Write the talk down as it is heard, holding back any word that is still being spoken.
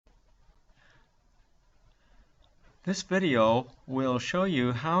This video will show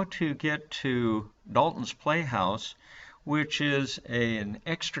you how to get to Dalton's Playhouse, which is an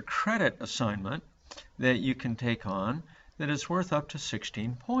extra credit assignment that you can take on that is worth up to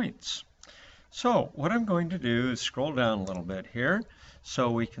 16 points. So what I'm going to do is scroll down a little bit here so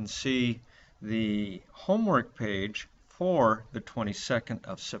we can see the homework page for the 22nd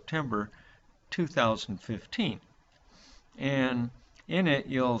of September 2015. And in it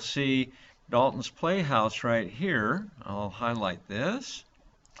you'll see Dalton's Playhouse right here. I'll highlight this.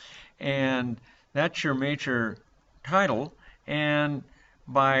 And that's your major title. And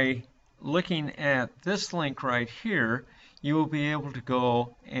by looking at this link right here, you will be able to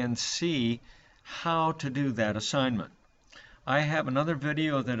go and see how to do that assignment. I have another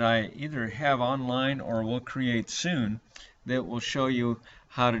video that I either have online or will create soon that will show you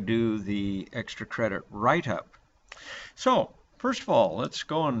how to do the extra credit write-up. So, first of all, let's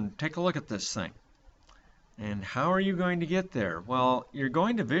go and take a look at this thing. And how are you going to get there? Well, you're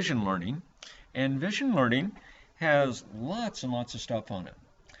going to Vision Learning, and Vision Learning has lots and lots of stuff on it.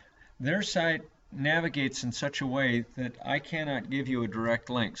 Their site navigates in such a way that I cannot give you a direct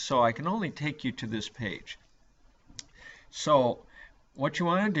link, so I can only take you to this page. So, what you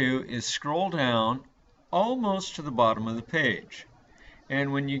want to do is scroll down almost to the bottom of the page.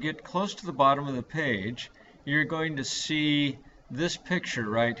 And when you get close to the bottom of the page, you're going to see this picture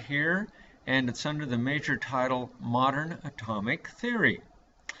right here, and it's under the major title Modern Atomic Theory.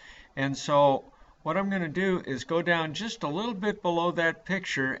 And so what I'm going to do is go down just a little bit below that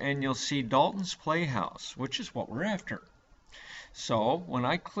picture and you'll see Dalton's Playhouse, which is what we're after. So when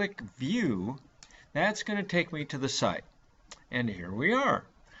I click View, that's going to take me to the site. And here we are,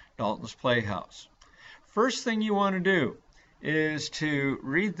 Dalton's Playhouse. First thing you want to do is to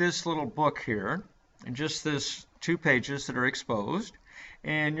read this little book here, and just this 2 pages that are exposed,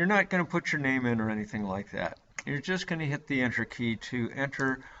 and you're not going to put your name in or anything like that. You're just going to hit the enter key to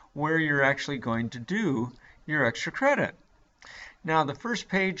enter where you're actually going to do your extra credit. Now the first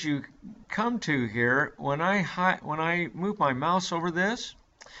page you come to here, when I move my mouse over this,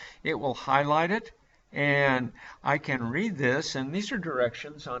 it will highlight it, and I can read this, and these are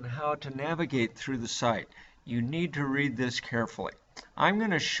directions on how to navigate through the site. You need to read this carefully. I'm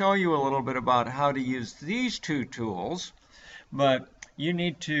going to show you a little bit about how to use these 2 tools, but you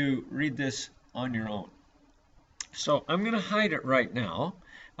need to read this on your own. So I'm going to hide it right now.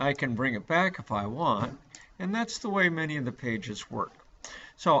 I can bring it back if I want, and that's the way many of the pages work.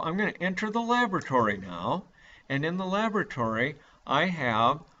 So I'm going to enter the laboratory now, and in the laboratory I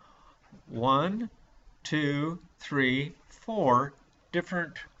have 1, 2, 3, 4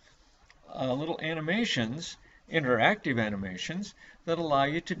 different little animations, interactive animations, that allow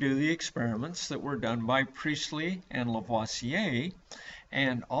you to do the experiments that were done by Priestley and Lavoisier,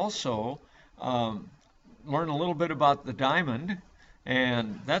 and also learn a little bit about the diamond,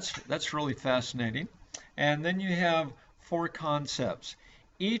 and that's really fascinating. And then you have 4 concepts.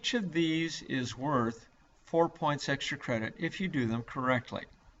 Each of these is worth 4 points extra credit if you do them correctly.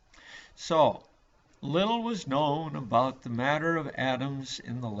 So, little was known about the matter of atoms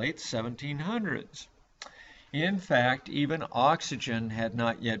in the late 1700s. In fact, even oxygen had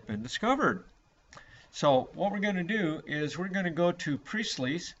not yet been discovered. So what we're going to do is we're going to go to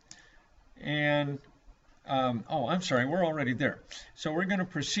Priestley's, and oh, I'm sorry, we're already there. So we're going to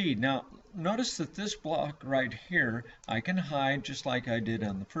proceed. Now, notice that this block right here, I can hide just like I did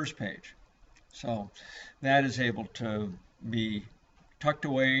on the first page. So that is able to be tucked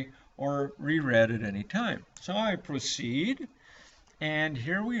away or reread at any time. So I proceed, and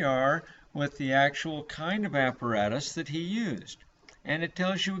here we are with the actual kind of apparatus that he used. And it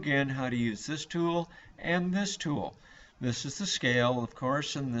tells you again how to use this tool and this tool. This is the scale, of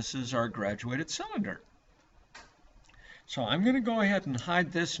course, and this is our graduated cylinder. So I'm going to go ahead and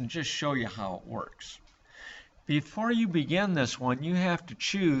hide this and just show you how it works. Before you begin this one, you have to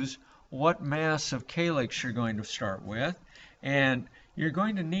choose what mass of calyx you're going to start with, and you're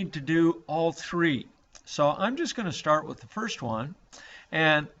going to need to do all 3. So I'm just going to start with the first one,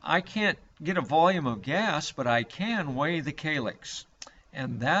 and I can't get a volume of gas, but I can weigh the calyx.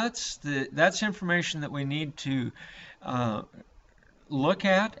 And that's information that we need to look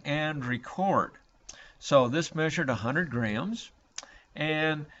at and record. So this measured 100 grams,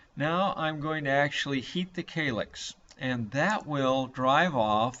 and now I'm going to actually heat the calyx, and that will drive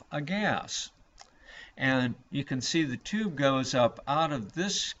off a gas. And you can see the tube goes up out of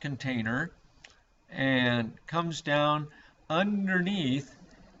this container and comes down underneath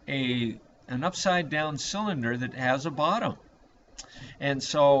an upside down cylinder that has a bottom. And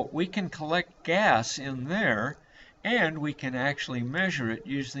so we can collect gas in there, And we can actually measure it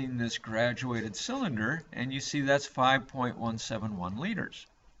using this graduated cylinder, and you see that's 5.171 liters.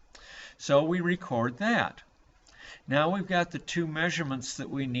 So we record that. Now we've got the two measurements that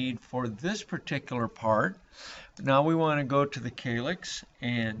we need for this particular part. Now we want to go to the calyx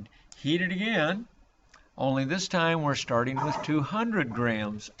and heat it again, only this time we're starting with 200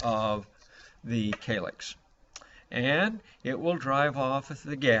 grams of the calyx. And it will drive off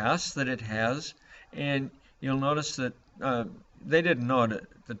the gas that it has, and you'll notice that they didn't know it at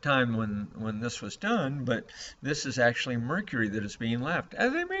the time when this was done, but this is actually mercury that is being left.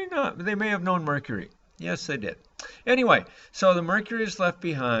 And they may have known mercury. Yes, they did. Anyway, so the mercury is left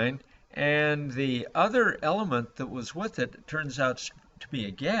behind, and the other element that was with it turns out to be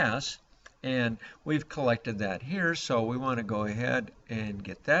a gas, and we've collected that here, so we want to go ahead and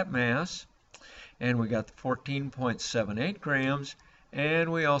get that mass, and we got the 14.78 grams,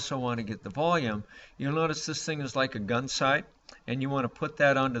 and we also want to get the volume. You'll notice this thing is like a gun sight, and you want to put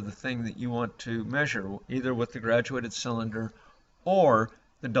that onto the thing that you want to measure, either with the graduated cylinder or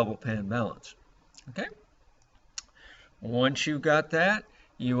the double pan balance. Okay? Once you've got that,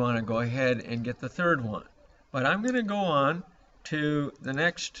 you want to go ahead and get the third one. But I'm going to go on to the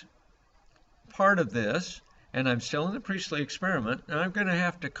next part of this, and I'm still in the Priestley experiment, and I'm going to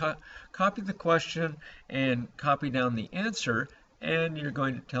have to copy the question and copy down the answer, and you're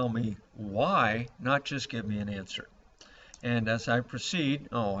going to tell me why, not just give me an answer. And as I proceed,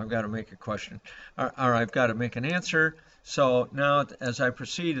 I've got to make a question, or I've got to make an answer. So now as I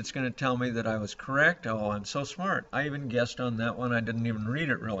proceed, it's going to tell me that I was correct. Oh, I'm so smart. I even guessed on that one. I didn't even read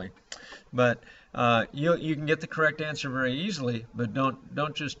it really. But you can get the correct answer very easily, but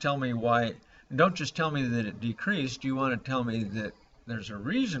don't just tell me why. Don't just tell me that it decreased. You want to tell me that there's a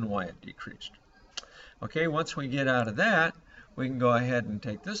reason why it decreased. Okay, once we get out of that, we can go ahead and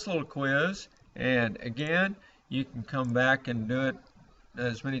take this little quiz, and again, you can come back and do it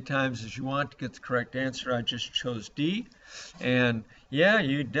as many times as you want to get the correct answer. I just chose D, and yeah,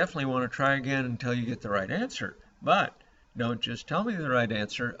 you definitely want to try again until you get the right answer, but don't just tell me the right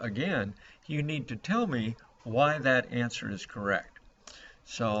answer again. You need to tell me why that answer is correct.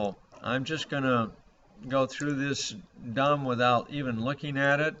 So I'm just going to go through this dumb without even looking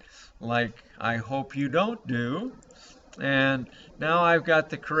at it, like I hope you don't do. And now I've got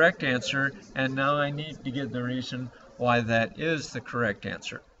the correct answer, and now I need to get the reason why that is the correct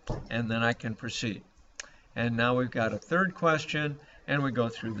answer. And then I can proceed. And now we've got a third question, and we go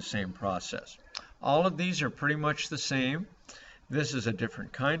through the same process. All of these are pretty much the same. This is a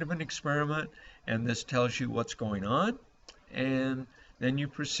different kind of an experiment, and this tells you what's going on. And then you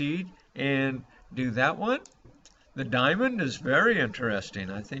proceed and do that one. The diamond is very interesting.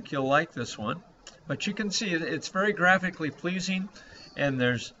 I think you'll like this one. But you can see it's very graphically pleasing, and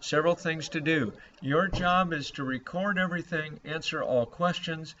there's several things to do. Your job is to record everything, answer all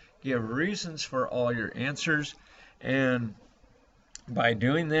questions, give reasons for all your answers, and by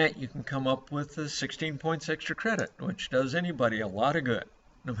doing that, you can come up with the 16 points extra credit, which does anybody a lot of good,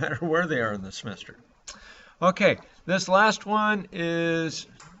 no matter where they are in the semester. Okay, this last one is,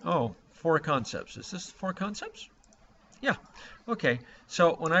 4 concepts. Is this 4 concepps? Yeah. Okay,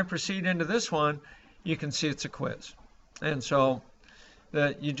 so when I proceed into this one, you can see it's a quiz. And so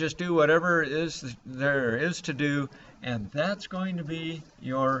you just do whatever there is to do, and that's going to be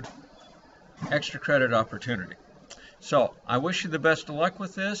your extra credit opportunity. So I wish you the best of luck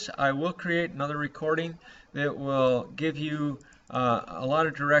with this. I will create another recording that will give you a lot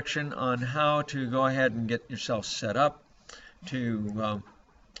of direction on how to go ahead and get yourself set up to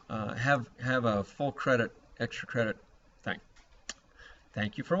have a full credit, extra credit thing.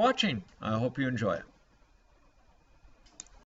 Thank you for watching. I hope you enjoy it.